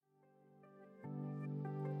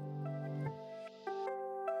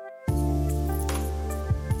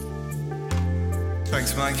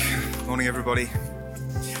Thanks, Mike. Morning, everybody.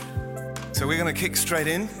 So we're going to kick straight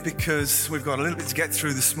in because we've got a little bit to get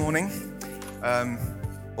through this morning.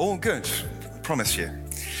 All good, I promise you.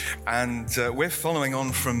 And we're following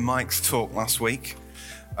on from Mike's talk last week.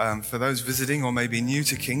 For those visiting or maybe new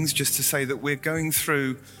to Kings, just to say that we're going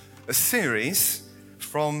through a series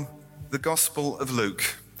from the Gospel of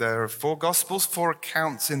Luke. There are 4 Gospels, 4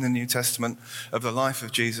 accounts in the New Testament of the life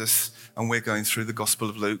of Jesus, and we're going through the Gospel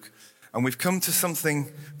of Luke. And we've come to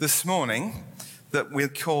something this morning that we'll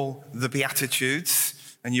call the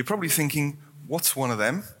Beatitudes. And you're probably thinking, what's one of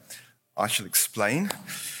them? I shall explain.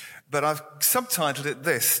 But I've subtitled it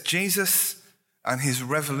this: Jesus and his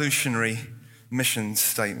revolutionary mission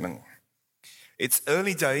statement. It's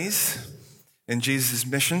early days in Jesus'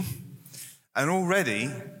 mission, and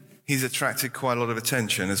already he's attracted quite a lot of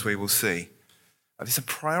attention, as we will see. And it's a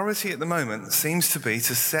priority at the moment, seems to be,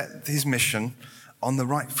 to set his mission on the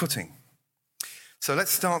right footing. So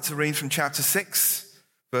let's start to read from chapter 6,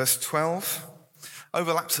 verse 12.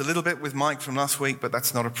 Overlaps a little bit with Mike from last week, but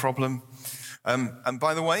that's not a problem. And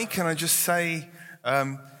by the way, can I just say,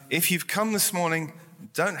 if you've come this morning,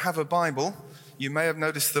 don't have a Bible, you may have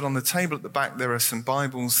noticed that on the table at the back there are some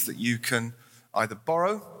Bibles that you can either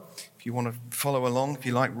borrow, if you want to follow along, if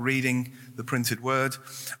you like reading the printed word,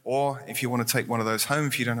 or if you want to take one of those home,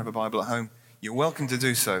 if you don't have a Bible at home, you're welcome to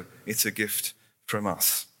do so. It's a gift from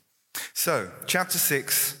us. So, chapter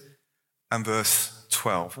 6 and verse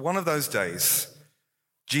 12. One of those days,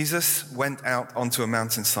 Jesus went out onto a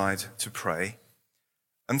mountainside to pray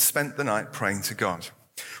and spent the night praying to God.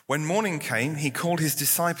 When morning came, he called his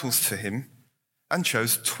disciples to him and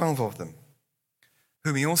chose 12 of them,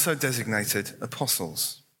 whom he also designated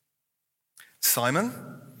apostles. Simon,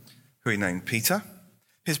 who he named Peter,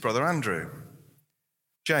 his brother Andrew,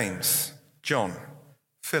 James, John,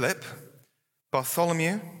 Philip,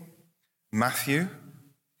 Bartholomew, Matthew,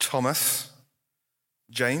 Thomas,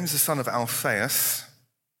 James the son of Alphaeus,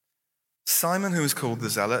 Simon who was called the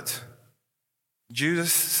Zealot,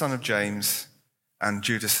 Judas son of James, and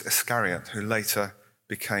Judas Iscariot, who later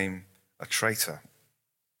became a traitor.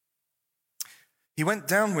 He went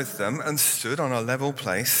down with them and stood on a level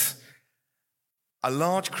place. A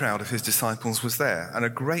large crowd of his disciples was there, and a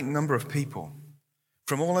great number of people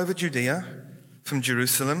from all over Judea, from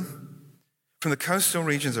Jerusalem, from the coastal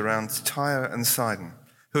regions around Tyre and Sidon,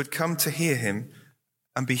 who had come to hear him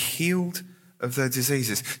and be healed of their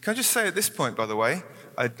diseases. Can I just say at this point, by the way,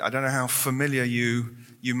 I don't know how familiar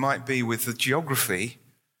you might be with the geography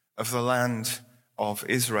of the land of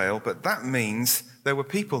Israel, but that means there were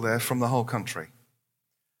people there from the whole country.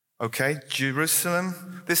 Okay,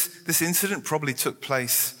 Jerusalem. This incident probably took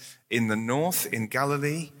place in the north, in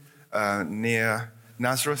Galilee, near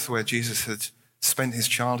Nazareth, where Jesus had spent his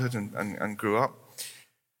childhood and grew up,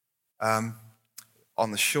 on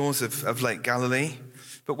the shores of Lake Galilee.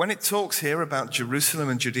 But when it talks here about Jerusalem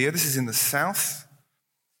and Judea, this is in the south.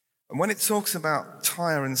 And when it talks about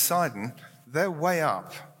Tyre and Sidon, they're way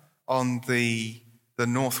up on the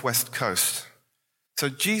northwest coast. So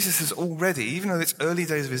Jesus has already, even though it's early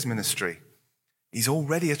days of his ministry, he's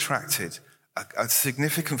already attracted a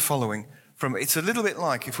significant following from. It's a little bit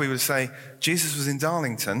like if we were to say Jesus was in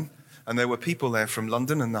Darlington, and there were people there from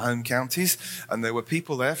London and the home counties, and there were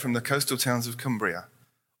people there from the coastal towns of Cumbria.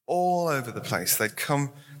 All over the place, they'd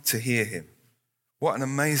come to hear him. What an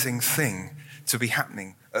amazing thing to be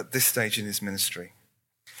happening at this stage in his ministry.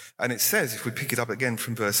 And it says, if we pick it up again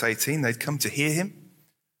from verse 18, they'd come to hear him.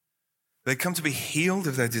 They'd come to be healed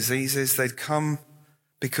of their diseases. They'd come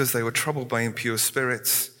because they were troubled by impure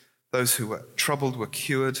spirits. Those who were troubled were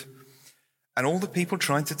cured. And all the people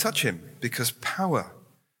tried to touch him because power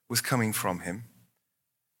was coming from him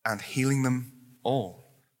and healing them all.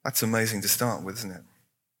 That's amazing to start with, isn't it?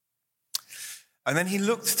 And then he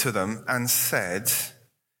looked to them and said,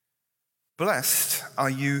 "Blessed are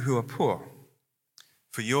you who are poor,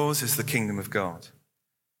 for yours is the kingdom of God.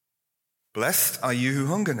 Blessed are you who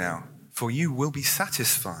hunger now, for you will be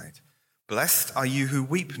satisfied. Blessed are you who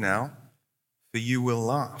weep now, for you will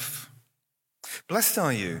laugh. Blessed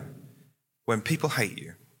are you when people hate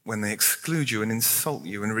you, when they exclude you and insult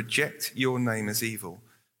you and reject your name as evil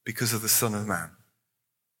because of the Son of Man."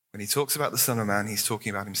 When he talks about the Son of Man, he's talking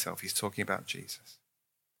about himself. He's talking about Jesus.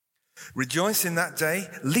 "Rejoice in that day,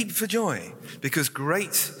 leap for joy, because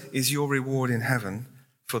great is your reward in heaven,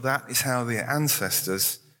 for that is how their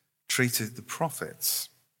ancestors treated the prophets.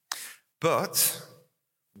 But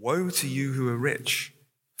woe to you who are rich,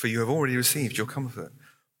 for you have already received your comfort.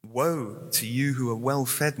 Woe to you who are well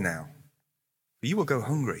fed now, for you will go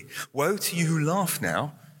hungry. Woe to you who laugh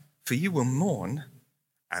now, for you will mourn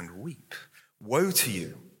and weep. Woe to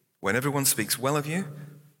you when everyone speaks well of you,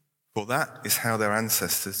 for that is how their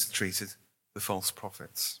ancestors treated the false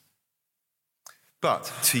prophets.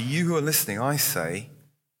 But to you who are listening, I say,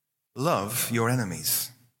 love your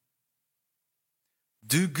enemies.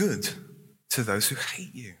 Do good to those who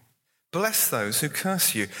hate you. Bless those who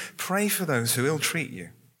curse you. Pray for those who ill-treat you.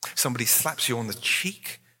 Somebody slaps you on the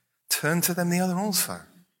cheek, turn to them the other also.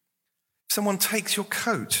 If someone takes your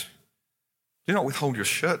coat, do not withhold your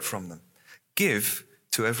shirt from them. Give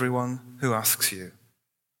to everyone who asks you.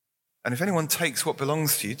 And if anyone takes what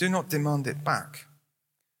belongs to you, do not demand it back.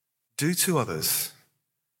 Do to others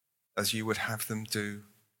as you would have them do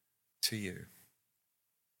to you.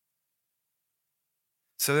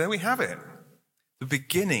 So there we have it. The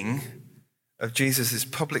beginning of Jesus'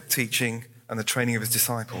 public teaching and the training of his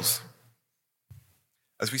disciples.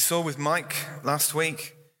 As we saw with Mike last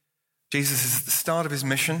week, Jesus is at the start of his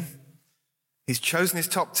mission. He's chosen his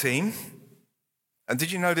top team. And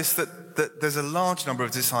did you notice that there's a large number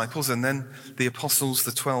of disciples and then the apostles,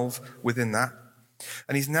 the 12 within that?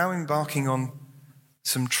 And he's now embarking on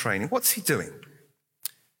some training. What's he doing?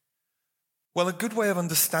 Well, a good way of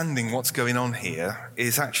understanding what's going on here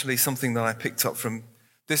is actually something that I picked up from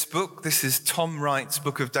this book. This is Tom Wright's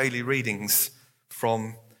book of daily readings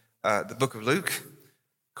from the book of Luke,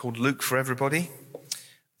 called Luke for Everybody.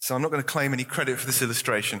 So I'm not going to claim any credit for this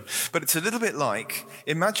illustration, but it's a little bit like,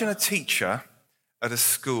 imagine a teacher at a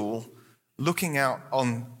school looking out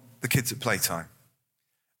on the kids at playtime.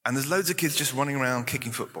 And there's loads of kids just running around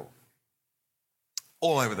kicking football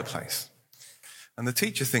all over the place. And the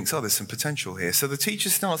teacher thinks, oh, there's some potential here. So the teacher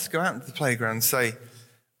starts to go out into the playground and say,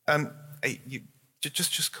 hey, you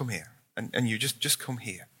just come here. And you just come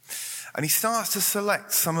here. And he starts to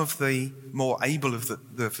select some of the more able of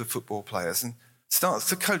the football players and starts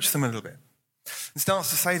to coach them a little bit. And starts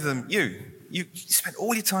to say to them, you spent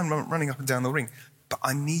all your time running up and down the ring, but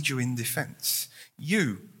I need you in defense.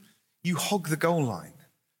 You hog the goal line.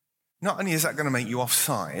 Not only is that going to make you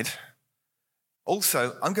offside,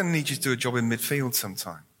 also, I'm going to need you to do a job in midfield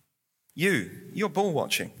sometime. You're ball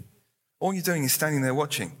watching. All you're doing is standing there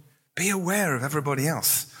watching. Be aware of everybody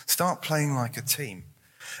else. Start playing like a team.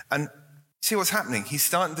 And see what's happening? He's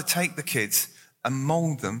starting to take the kids and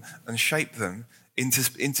mold them and shape them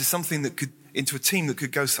into something into a team that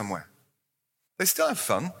could go somewhere. They still have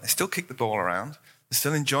fun. They still kick the ball around. They're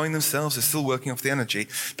still enjoying themselves. They're still working off the energy.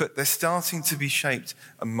 But they're starting to be shaped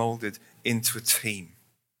and molded into a team.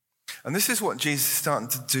 And this is what Jesus is starting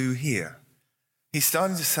to do here. He's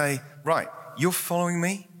starting to say, right, you're following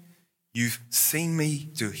me. You've seen me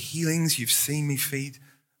do healings. You've seen me feed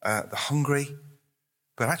the hungry.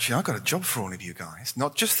 But actually, I've got a job for all of you guys.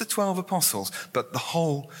 Not just the 12 apostles, but the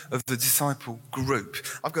whole of the disciple group.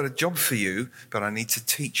 I've got a job for you, but I need to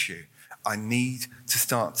teach you. I need to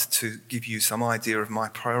start to give you some idea of my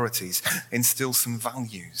priorities, instill some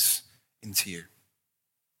values into you.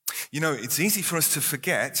 You know, it's easy for us to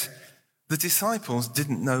forget the disciples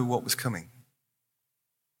didn't know what was coming.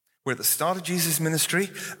 We're at the start of Jesus'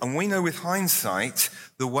 ministry, and we know with hindsight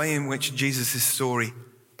the way in which Jesus' story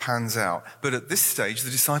pans out. But at this stage,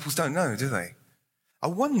 the disciples don't know, do they? I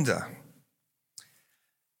wonder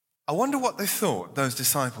what they thought, those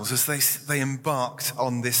disciples, as they embarked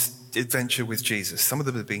on this adventure with Jesus. Some of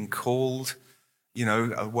them had been called,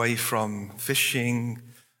 away from fishing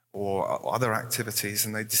or other activities,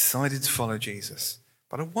 and they decided to follow Jesus.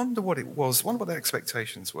 But I wonder what it was. I wonder what their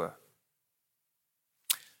expectations were.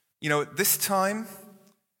 At this time,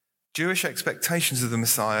 Jewish expectations of the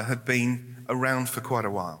Messiah had been around for quite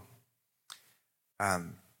a while.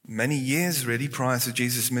 Many years, really, prior to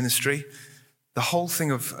Jesus' ministry, the whole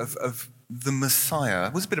thing of the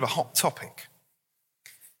Messiah was a bit of a hot topic.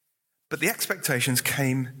 But the expectations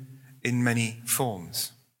came in many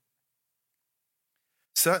forms.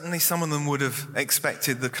 Certainly some of them would have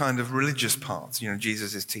expected the kind of religious parts,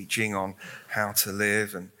 Jesus' teaching on how to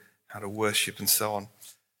live and how to worship and so on.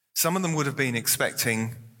 Some of them would have been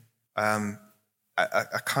expecting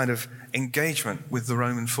a kind of engagement with the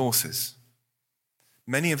Roman forces.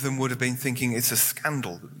 Many of them would have been thinking it's a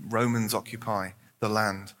scandal that Romans occupy the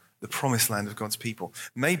land, the promised land of God's people.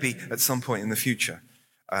 Maybe at some point in the future,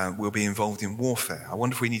 we'll be involved in warfare. I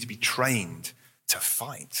wonder if we need to be trained to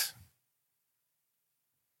fight.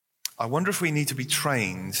 I wonder if we need to be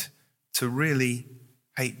trained to really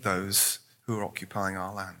hate those who are occupying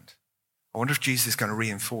our land. I wonder if Jesus is going to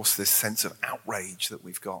reinforce this sense of outrage that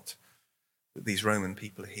we've got, that these Roman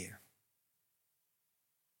people are here.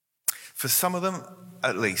 For some of them,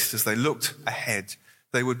 at least, as they looked ahead,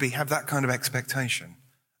 they would have that kind of expectation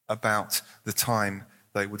about the time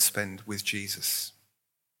they would spend with Jesus.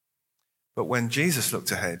 But when Jesus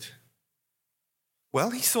looked ahead,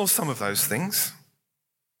 Well, he saw some of those things.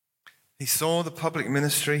 He saw the public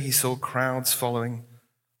ministry. He saw crowds following,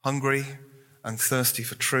 hungry and thirsty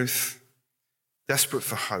for truth, desperate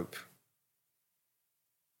for hope.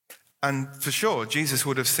 And for sure, Jesus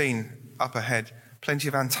would have seen up ahead plenty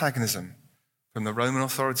of antagonism from the Roman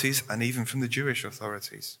authorities and even from the Jewish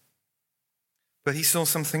authorities. But he saw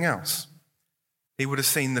something else. He would have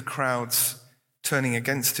seen the crowds turning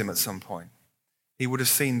against him at some point. He would have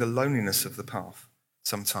seen the loneliness of the path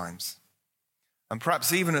sometimes. And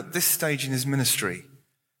perhaps even at this stage in his ministry,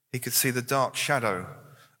 he could see the dark shadow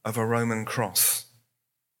of a Roman cross,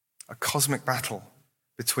 a cosmic battle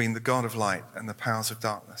between the God of light and the powers of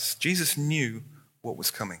darkness. Jesus knew what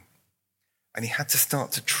was coming, and he had to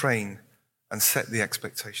start to train and set the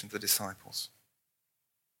expectation of the disciples.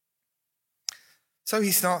 So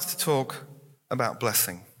he starts to talk about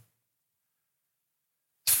blessing.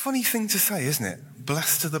 It's a funny thing to say, isn't it?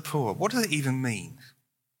 Blessed are the poor. What does it even mean?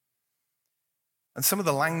 And some of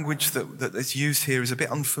the language that is used here is a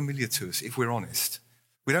bit unfamiliar to us, if we're honest.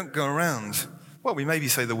 We don't go around, well, we maybe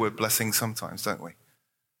say the word blessing sometimes, don't we?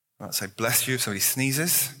 We might say bless you if somebody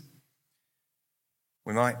sneezes.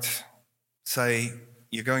 We might say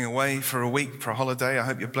you're going away for a week for a holiday. I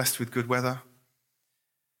hope you're blessed with good weather.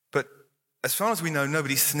 But as far as we know,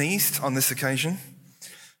 nobody sneezed on this occasion.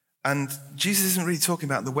 And Jesus isn't really talking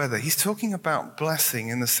about the weather. He's talking about blessing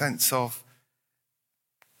in the sense of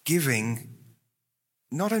giving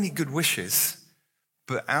not only good wishes,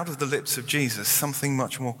 but out of the lips of Jesus, something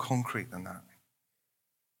much more concrete than that.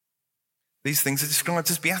 These things are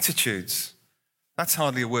described as beatitudes. That's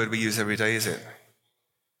hardly a word we use every day, is it?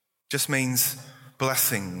 Just means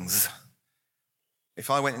blessings. If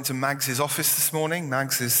I went into Mags's office this morning,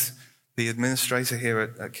 Mags is the administrator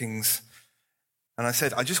here at King's, and I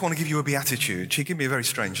said, I just want to give you a beatitude. She'd give me a very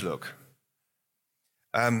strange look.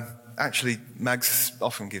 Actually, Mags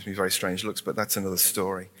often gives me very strange looks, but that's another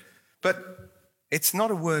story. But it's not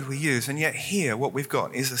a word we use, and yet here what we've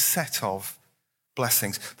got is a set of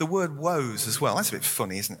blessings. The word woes as well, that's a bit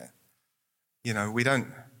funny, isn't it? You know, we don't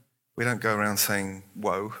go around saying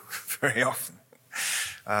woe very often.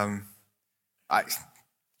 I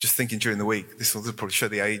just thinking during the week, this will probably show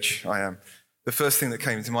the age I am. The first thing that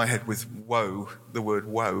came into my head with woe, the word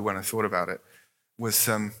woe, when I thought about it, was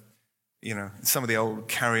some of the old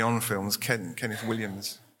Carry On films, Kenneth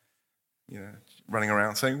Williams, running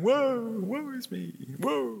around saying, "Whoa, woe is me,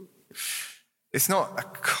 whoa." It's not a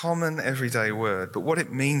common everyday word, but what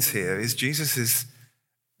it means here is Jesus is,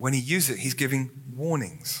 when he uses it, he's giving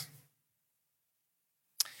warnings.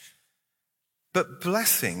 But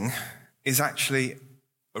blessing is actually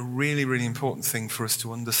a really, really important thing for us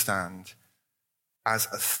to understand as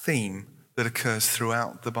a theme that occurs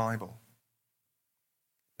throughout the Bible.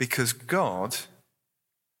 Because God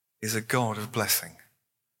is a God of blessing.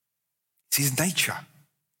 It's his nature.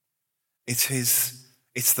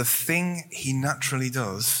 It's the thing he naturally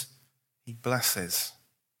does. He blesses.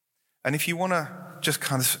 And if you want to just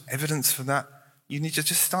kind of evidence for that, you need to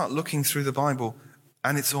just start looking through the Bible,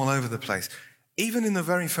 and it's all over the place. Even in the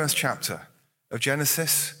very first chapter of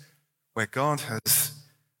Genesis, where God has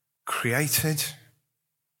created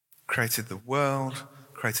the world,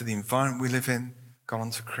 created the environment we live in, gone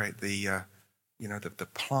on to create the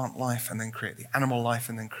plant life, and then create the animal life,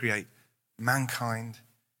 and then create mankind,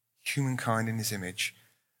 humankind in his image.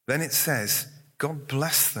 Then it says, God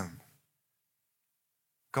blessed them.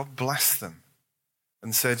 God blessed them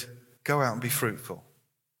and said, go out and be fruitful.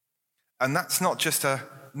 And that's not just a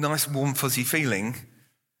nice, warm, fuzzy feeling.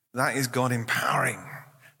 That is God empowering.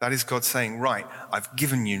 That is God saying, right, I've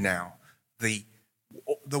given you now the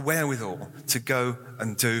wherewithal to go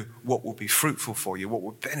and do what will be fruitful for you, what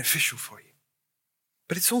will be beneficial for you.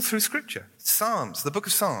 But it's all through Scripture. Psalms, the book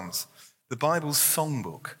of Psalms, the Bible's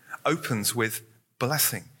songbook, opens with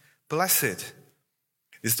blessing. Blessed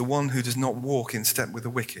is the one who does not walk in step with the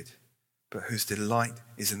wicked, but whose delight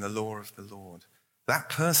is in the law of the Lord. That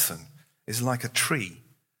person is like a tree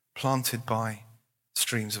planted by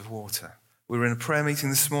streams of water. We were in a prayer meeting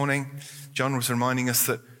this morning. John was reminding us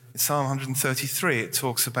that in Psalm 133, it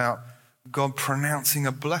talks about God pronouncing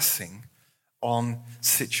a blessing on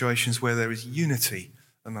situations where there is unity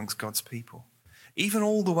amongst God's people. Even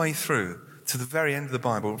all the way through to the very end of the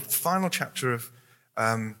Bible, final chapter of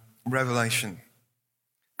Revelation,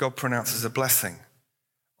 God pronounces a blessing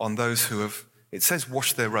on those who have, it says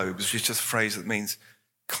wash their robes, which is just a phrase that means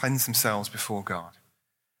cleanse themselves before God.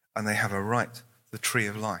 And they have a right to the tree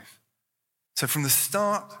of life. So from the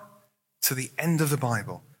start to the end of the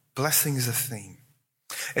Bible, blessing is a theme.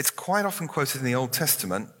 It's quite often quoted in the Old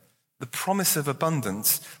Testament, the promise of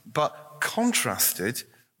abundance, but contrasted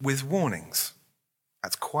with warnings.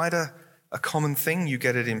 That's quite a common thing. You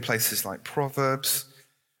get it in places like Proverbs.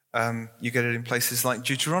 You get it in places like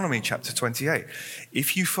Deuteronomy chapter 28.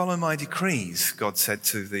 If you follow my decrees, God said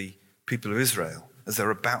to the people of Israel as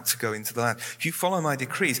they're about to go into the land, if you follow my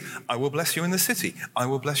decrees, I will bless you in the city. I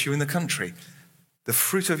will bless you in the country. The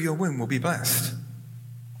fruit of your womb will be blessed.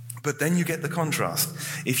 But then you get the contrast.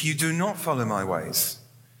 If you do not follow my ways,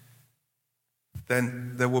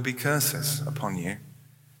 then there will be curses upon you.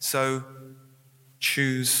 So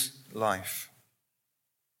choose life.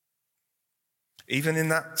 Even in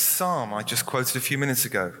that psalm I just quoted a few minutes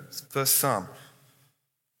ago, first psalm,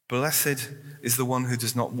 blessed is the one who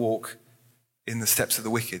does not walk in the steps of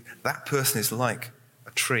the wicked. That person is like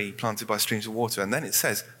a tree planted by streams of water. And then it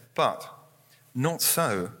says, but not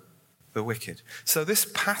so the wicked. So this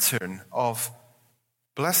pattern of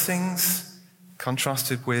blessings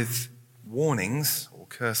contrasted with warnings or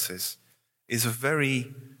curses is a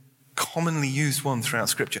very commonly used one throughout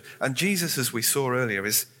Scripture. And Jesus, as we saw earlier,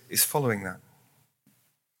 is following that.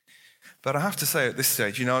 But I have to say at this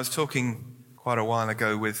stage, I was talking quite a while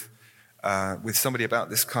ago with somebody about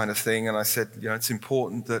this kind of thing, and I said, it's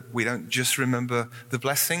important that we don't just remember the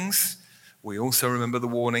blessings, we also remember the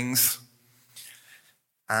warnings.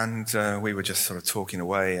 And we were just sort of talking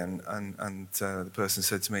away, and the person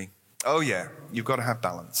said to me, oh yeah, you've got to have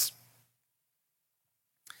balance.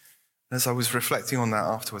 And as I was reflecting on that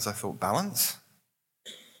afterwards, I thought, balance?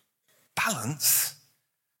 Balance?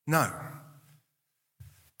 No.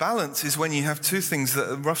 Balance is when you have two things that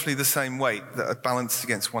are roughly the same weight that are balanced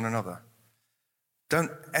against one another.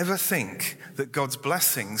 Don't ever think that God's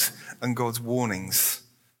blessings and God's warnings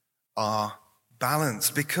are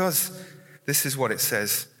balanced, because this is what it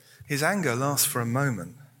says. His anger lasts for a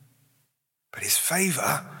moment, but his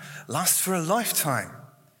favor lasts for a lifetime.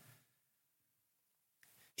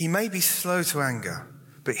 He may be slow to anger,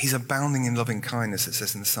 but he's abounding in loving kindness, it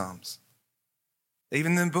says in the Psalms.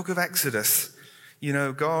 Even in the book of Exodus,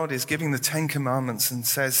 God is giving the 10 Commandments and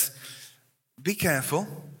says, be careful,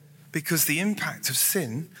 because the impact of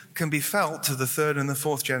sin can be felt to the third and the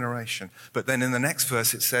fourth generation. But then in the next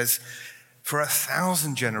verse it says, for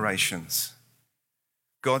 1,000 generations,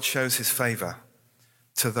 God shows his favor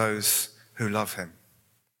to those who love him.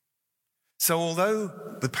 So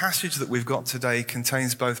although the passage that we've got today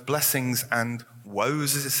contains both blessings and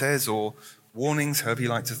woes, as it says, or warnings, however you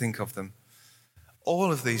like to think of them,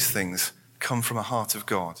 all of these things come from a heart of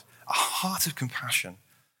God, a heart of compassion,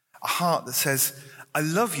 a heart that says, I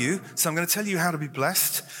love you, so I'm going to tell you how to be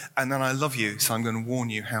blessed, and then I love you, so I'm going to warn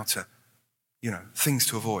you how to, things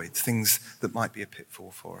to avoid, things that might be a pitfall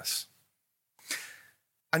for us.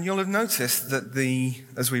 And you'll have noticed that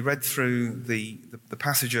as we read through the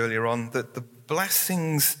passage earlier on, that the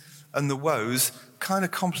blessings and the woes kind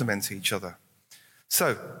of complement each other.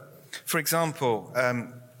 So, for example,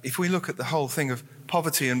 if we look at the whole thing of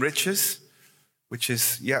poverty and riches, which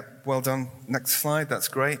is, well done, next slide, that's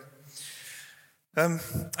great. And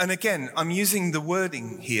again, I'm using the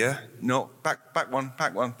wording here, back one,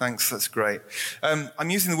 thanks, that's great. I'm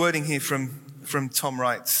using the wording here from Tom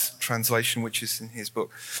Wright's translation, which is in his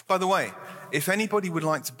book. By the way, if anybody would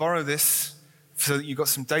like to borrow this so that you've got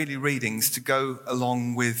some daily readings to go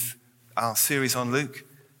along with our series on Luke,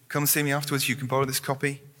 come see me afterwards, you can borrow this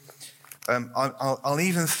copy. I'll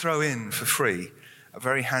even throw in for free a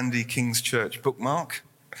very handy King's Church bookmark,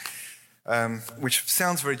 which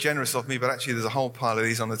sounds very generous of me, but actually there's a whole pile of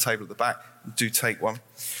these on the table at the back. Do take one.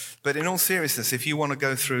 But in all seriousness, if you want to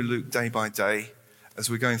go through Luke day by day, as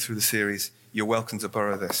we're going through the series, you're welcome to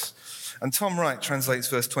borrow this. And Tom Wright translates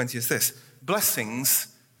verse 20 as this: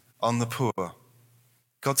 blessings on the poor.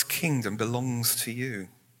 God's kingdom belongs to you.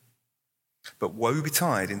 But woe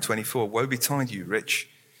betide, in 24, woe betide you, rich,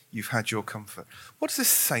 you've had your comfort. What does this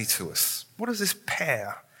say to us? What does this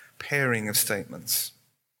pairing of statements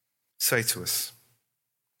say to us?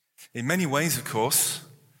 In many ways, of course,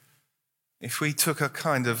 if we took a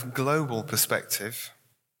kind of global perspective,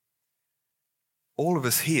 all of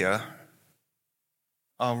us here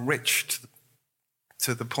are rich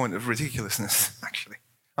to the point of ridiculousness, actually,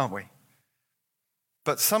 aren't we?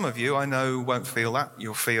 But some of you, I know, won't feel that.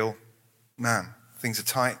 You'll feel, man, things are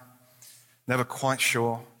tight, never quite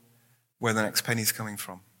sure where the next penny's coming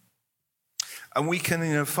from. And we can,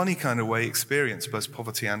 in a funny kind of way, experience both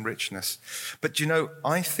poverty and richness. But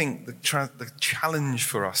I think the challenge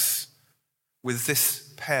for us with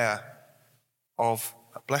this pair of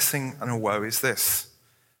a blessing and a woe is this: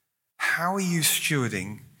 how are you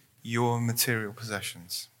stewarding your material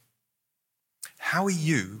possessions? How are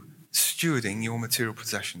you stewarding your material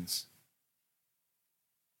possessions?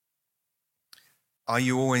 Are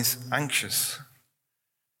you always anxious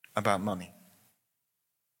about money?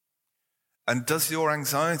 And does your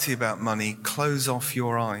anxiety about money close off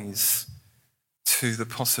your eyes to the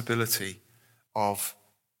possibility of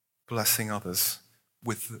blessing others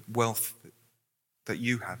with the wealth that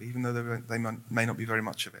you have, even though they may not be very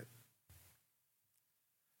much of it?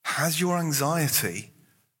 Has your anxiety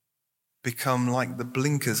become like the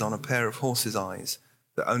blinkers on a pair of horses' eyes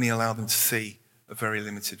that only allow them to see a very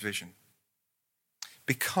limited vision?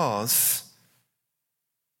 Because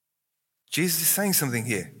Jesus is saying something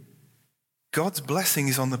here. God's blessing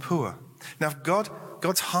is on the poor. Now, if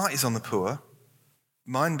God's heart is on the poor,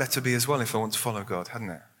 mine better be as well if I want to follow God, hadn't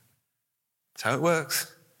it? That's how it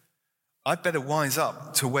works. I'd better wise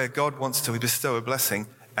up to where God wants to bestow a blessing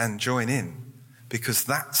and join in, because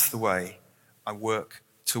that's the way I work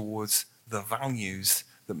towards the values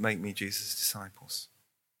that make me Jesus' disciples.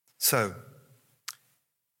 So,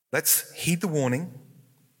 let's heed the warning.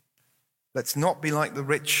 Let's not be like the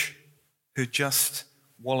rich who just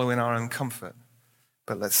wallow in our own comfort,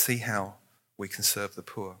 but let's see how we can serve the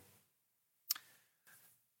poor.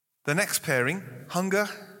 The next pairing, hunger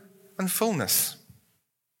and fullness.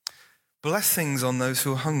 Blessings on those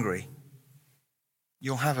who are hungry.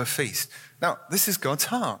 You'll have a feast. Now, this is God's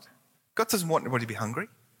heart. God doesn't want anybody to be hungry.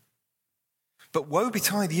 But woe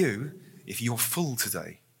betide you if you're full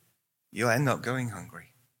today. You'll end up going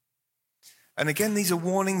hungry. And again, these are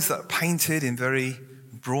warnings that are painted in very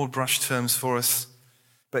broad brush terms for us.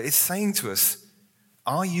 But it's saying to us,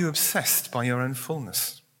 are you obsessed by your own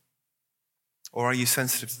fullness? Or are you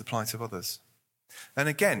sensitive to the plight of others? And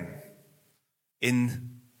again,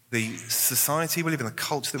 in the society we live in, the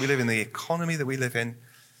culture that we live in, the economy that we live in,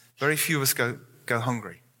 very few of us go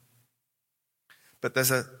hungry. But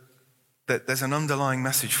there's an underlying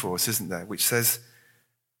message for us, isn't there, which says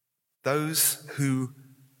those who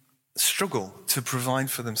struggle to provide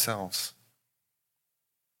for themselves,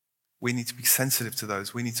 we need to be sensitive to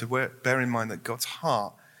those. We need to bear in mind that God's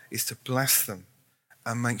heart is to bless them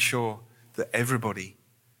and make sure that everybody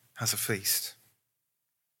has a feast.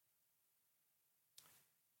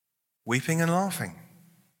 Weeping and laughing.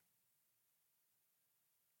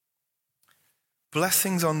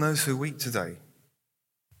 Blessings on those who weep today.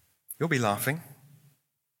 You'll be laughing.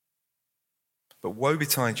 But woe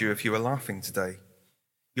betide you if you are laughing today.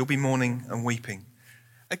 You'll be mourning and weeping.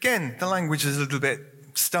 Again, the language is a little bit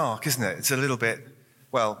stark, isn't it? It's a little bit,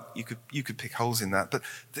 well, you could pick holes in that. But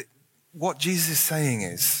what Jesus is saying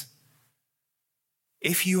is,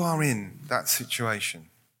 if you are in that situation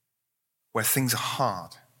where things are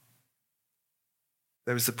hard,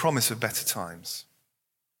 there is the promise of better times.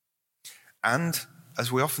 And,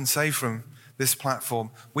 as we often say from this platform,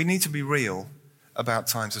 we need to be real about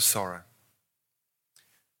times of sorrow.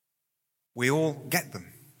 We all get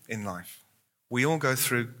them in life. We all go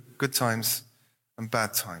through good times and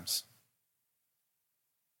bad times.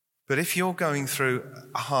 But if you're going through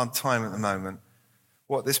a hard time at the moment,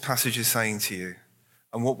 what this passage is saying to you,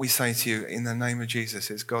 and what we say to you in the name of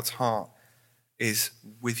Jesus, is God's heart is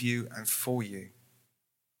with you and for you.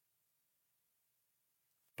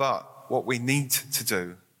 But what we need to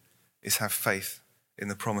do is have faith in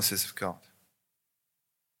the promises of God.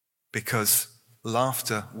 Because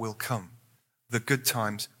laughter will come. The good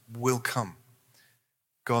times will come.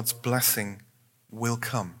 God's blessing will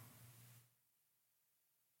come.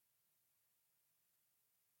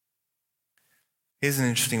 Here's an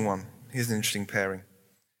interesting one. Here's an interesting pairing.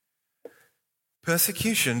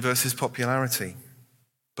 Persecution versus popularity.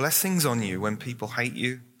 Blessings on you when people hate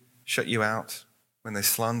you, shut you out, when they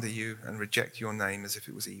slander you and reject your name as if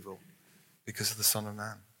it was evil because of the Son of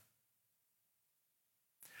Man.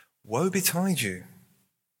 Woe betide you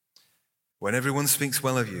when everyone speaks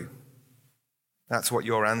well of you. That's what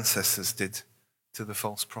your ancestors did to the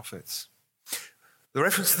false prophets. The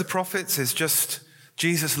reference to the prophets is just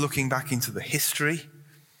Jesus looking back into the history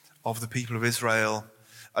of the people of Israel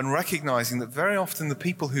and recognizing that very often the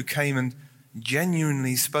people who came and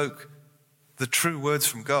genuinely spoke the true words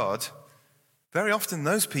from God, very often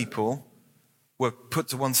those people were put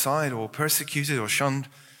to one side or persecuted or shunned.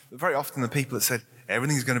 But very often the people that said,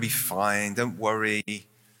 everything's going to be fine, don't worry,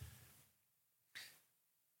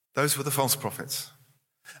 those were the false prophets.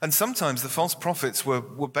 And sometimes the false prophets were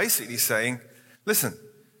basically saying, listen,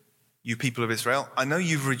 you people of Israel, I know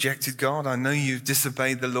you've rejected God, I know you've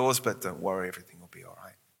disobeyed the laws, but don't worry, everything will be all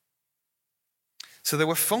right. So they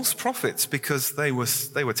were false prophets because they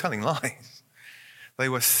were telling lies. They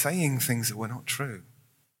were saying things that were not true.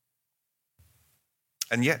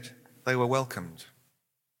 And yet they were welcomed.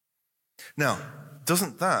 Now,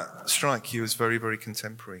 doesn't that strike you as very, very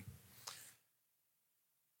contemporary?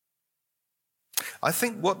 I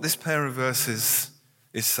think what this pair of verses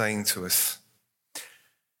is saying to us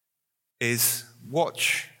is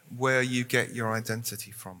watch where you get your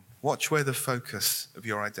identity from. Watch where the focus of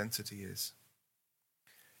your identity is.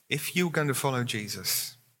 If you're going to follow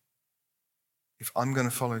Jesus, if I'm going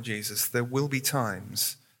to follow Jesus, there will be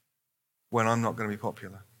times when I'm not going to be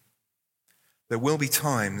popular. There will be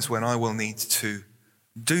times when I will need to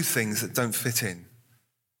do things that don't fit in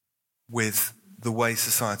with the way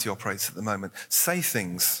society operates at the moment. Say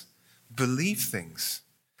things, believe things,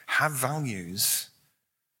 have values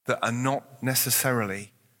that are not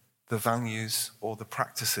necessarily the values or the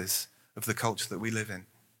practices of the culture that we live in.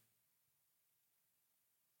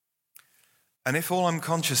 And if all I'm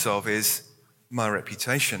conscious of is my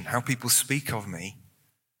reputation, how people speak of me,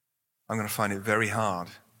 I'm going to find it very hard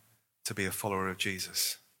to be a follower of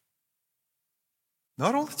Jesus.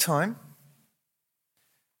 Not all the time.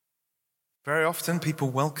 Very often people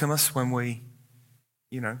welcome us when we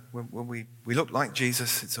look like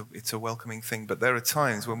Jesus. It's a welcoming thing. But there are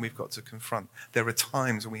times when we've got to confront. There are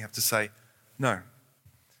times when we have to say, no,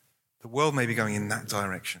 the world may be going in that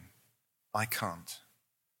direction. I can't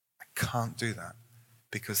do that,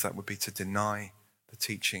 because that would be to deny the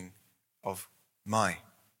teaching of my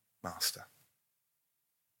master.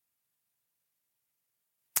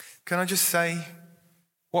 Can I just say,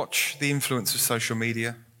 watch the influence of social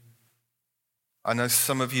media. I know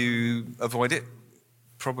some of you avoid it,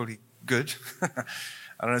 probably good.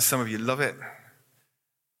 I know some of you love it.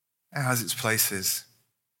 It has its places,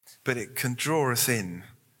 but it can draw us in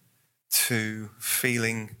to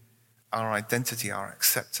feeling our identity, our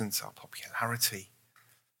acceptance, our popularity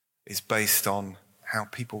is based on how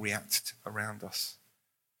people react around us.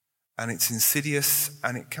 And it's insidious,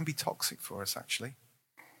 and it can be toxic for us, actually.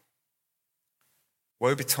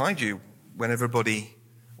 Woe betide you when everybody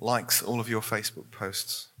likes all of your Facebook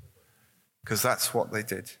posts, because that's what they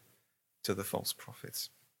did to the false prophets.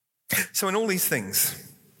 So in all these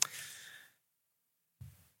things,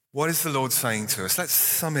 what is the Lord saying to us? Let's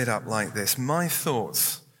sum it up like this. My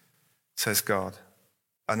thoughts, says God,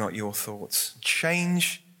 are not your thoughts.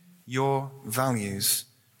 Change your values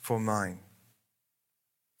for mine.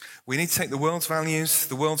 We need to take the world's values,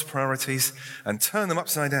 the world's priorities, and turn them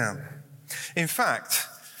upside down. In fact,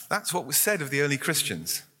 that's what was said of the early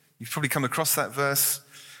Christians. You've probably come across that verse.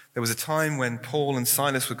 There was a time when Paul and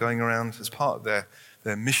Silas were going around as part of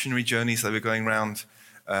their missionary journeys. They were going around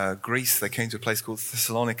Greece. They came to a place called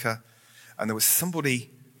Thessalonica, and there was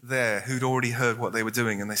somebody there who'd already heard what they were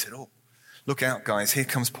doing, and they said, oh, look out, guys, here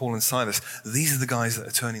comes Paul and Silas. These are the guys that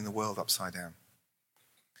are turning the world upside down.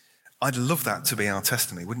 I'd love that to be our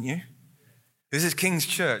testimony, wouldn't you? This is King's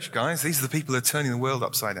Church, guys. These are the people that are turning the world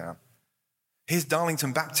upside down. Here's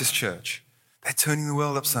Darlington Baptist Church. They're turning the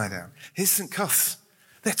world upside down. Here's St. Cuth's.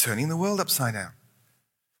 They're turning the world upside down.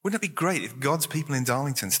 Wouldn't it be great if God's people in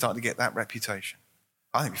Darlington start to get that reputation?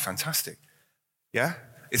 I think it'd be fantastic. Yeah?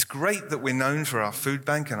 It's great that we're known for our food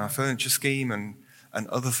bank and our furniture scheme and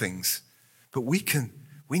other things. But we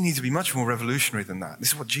need to be much more revolutionary than that. This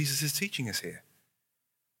is what Jesus is teaching us here.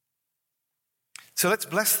 So let's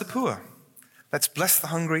bless the poor. Let's bless the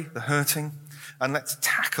hungry, the hurting, and let's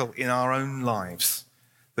tackle in our own lives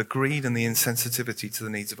the greed and the insensitivity to the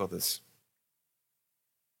needs of others.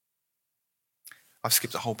 I've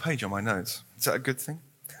skipped a whole page on my notes. Is that a good thing?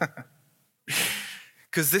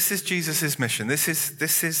 Because this is Jesus' mission. This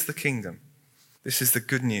is the kingdom. This is the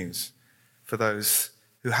good news for those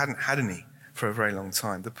who hadn't had any for a very long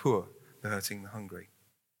time. The poor, the hurting, the hungry.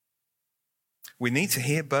 We need to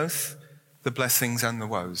hear both the blessings and the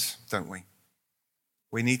woes, don't we?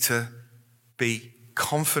 We need to be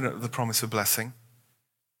confident of the promise of blessing,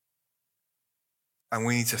 and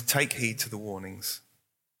we need to take heed to the warnings.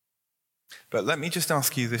 But let me just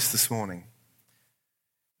ask you this morning.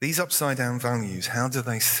 These upside down values, how do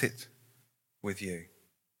they sit with you?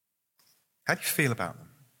 How do you feel about them?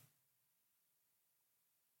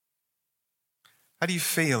 How do you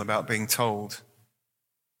feel about being told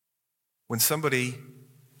when somebody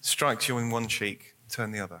strikes you in one cheek,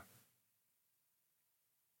 turn the other?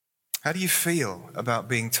 How do you feel about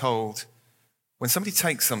being told when somebody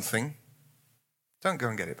takes something, don't go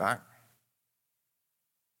and get it back?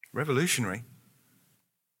 Revolutionary.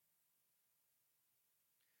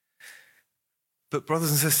 But brothers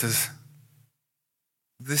and sisters,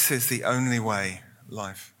 this is the only way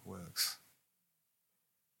life works.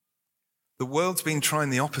 The world's been trying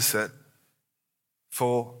the opposite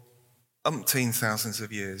for umpteen thousands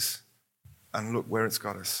of years, and look where it's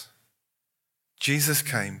got us. Jesus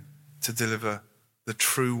came to deliver the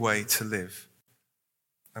true way to live.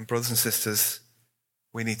 And brothers and sisters,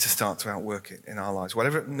 we need to start to outwork it in our lives.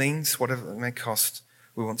 Whatever it means, whatever it may cost,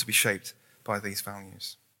 we want to be shaped by these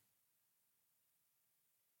values.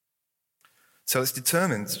 So let's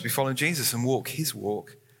determine to follow Jesus and walk his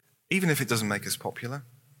walk, even if it doesn't make us popular.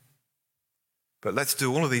 But let's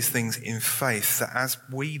do all of these things in faith, that as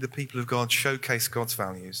we, the people of God, showcase God's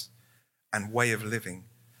values and way of living,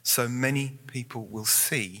 so many people will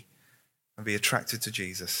see and be attracted to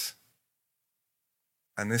Jesus.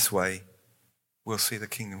 And this way, we'll see the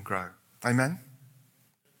kingdom grow. Amen?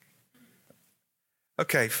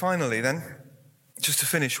 Okay, finally then, just to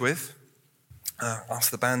finish with,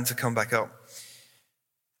 ask the band to come back up.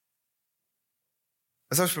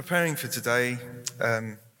 As I was preparing for today,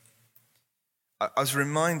 I was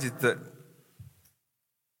reminded that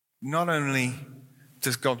not only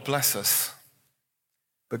does God bless us,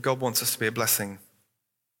 but God wants us to be a blessing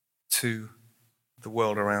to the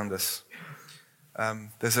world around us.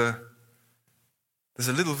 There's a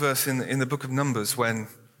little verse in the book of Numbers when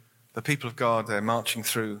the people of God, they're marching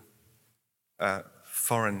through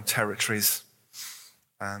foreign territories,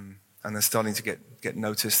 and they're starting to get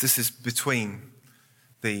noticed. This is between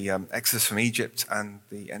the exodus from Egypt and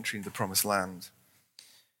the entry into the promised land.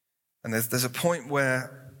 And there's a point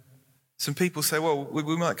where some people say, well,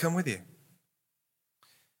 we might come with you.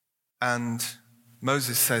 And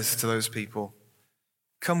Moses says to those people,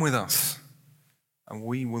 come with us and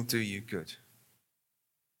we will do you good.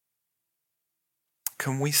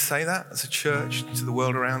 Can we say that as a church to the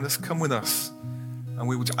world around us? Come with us and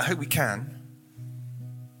we will do. I hope we can.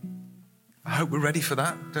 I hope we're ready for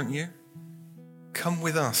that, don't you? Come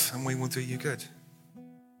with us and we will do you good.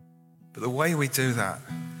 But the way we do that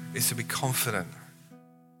is to be confident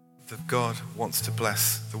that God wants to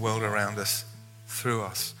bless the world around us through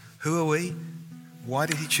us. Who are we? Why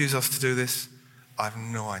did he choose us to do this? I have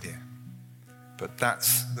no idea. But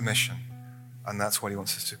that's the mission, and that's what he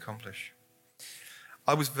wants us to accomplish.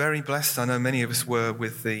 I was very blessed, I know many of us were,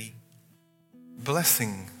 with the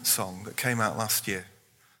blessing song that came out last year.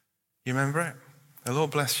 You remember it? The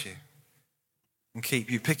Lord bless you and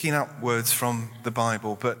keep you, picking up words from the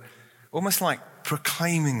Bible, but almost like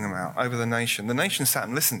proclaiming them out over the nation. The nation sat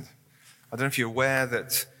and listened. I don't know if you're aware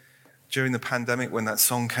that during the pandemic, when that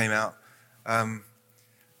song came out,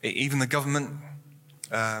 even the government,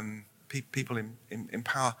 people in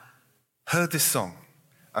power, heard this song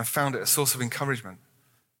and found it a source of encouragement.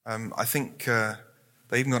 I think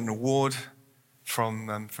they even got an award from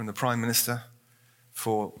the Prime Minister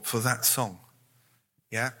for that song.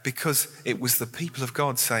 Yeah, because it was the people of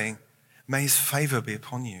God saying, may his favor be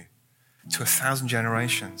upon you to 1,000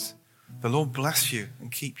 generations. The Lord bless you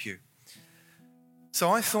and keep you.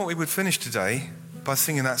 So I thought we would finish today by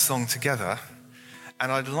singing that song together,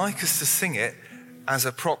 and I'd like us to sing it as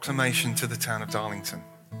a proclamation to the town of Darlington.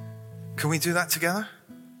 Can we do that together?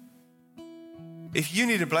 If you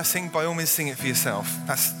need a blessing, by all means sing it for yourself.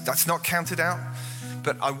 That's not counted out,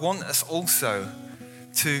 but I want us also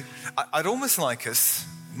to, I'd almost like us,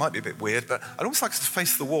 it might be a bit weird, but I'd almost like us to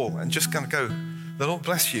face the wall and just kind of go, the Lord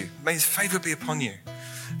bless you. May his favor be upon you.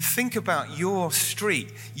 Think about your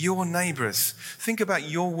street, your neighbors. Think about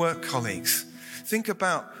your work colleagues. Think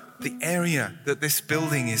about the area that this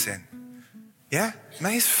building is in. Yeah?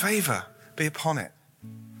 May his favor be upon it.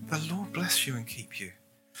 The Lord bless you and keep you.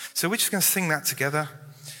 So we're just going to sing that together.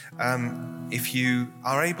 If you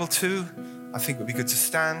are able to, I think it would be good to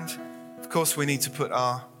stand. Of course, we need to put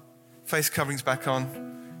our face coverings back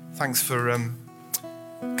on. Thanks for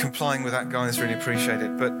complying with that, guys. Really appreciate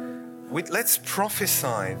it. But let's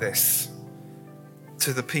prophesy this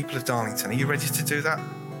to the people of Darlington. Are you ready to do that?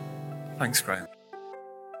 Thanks, Graham.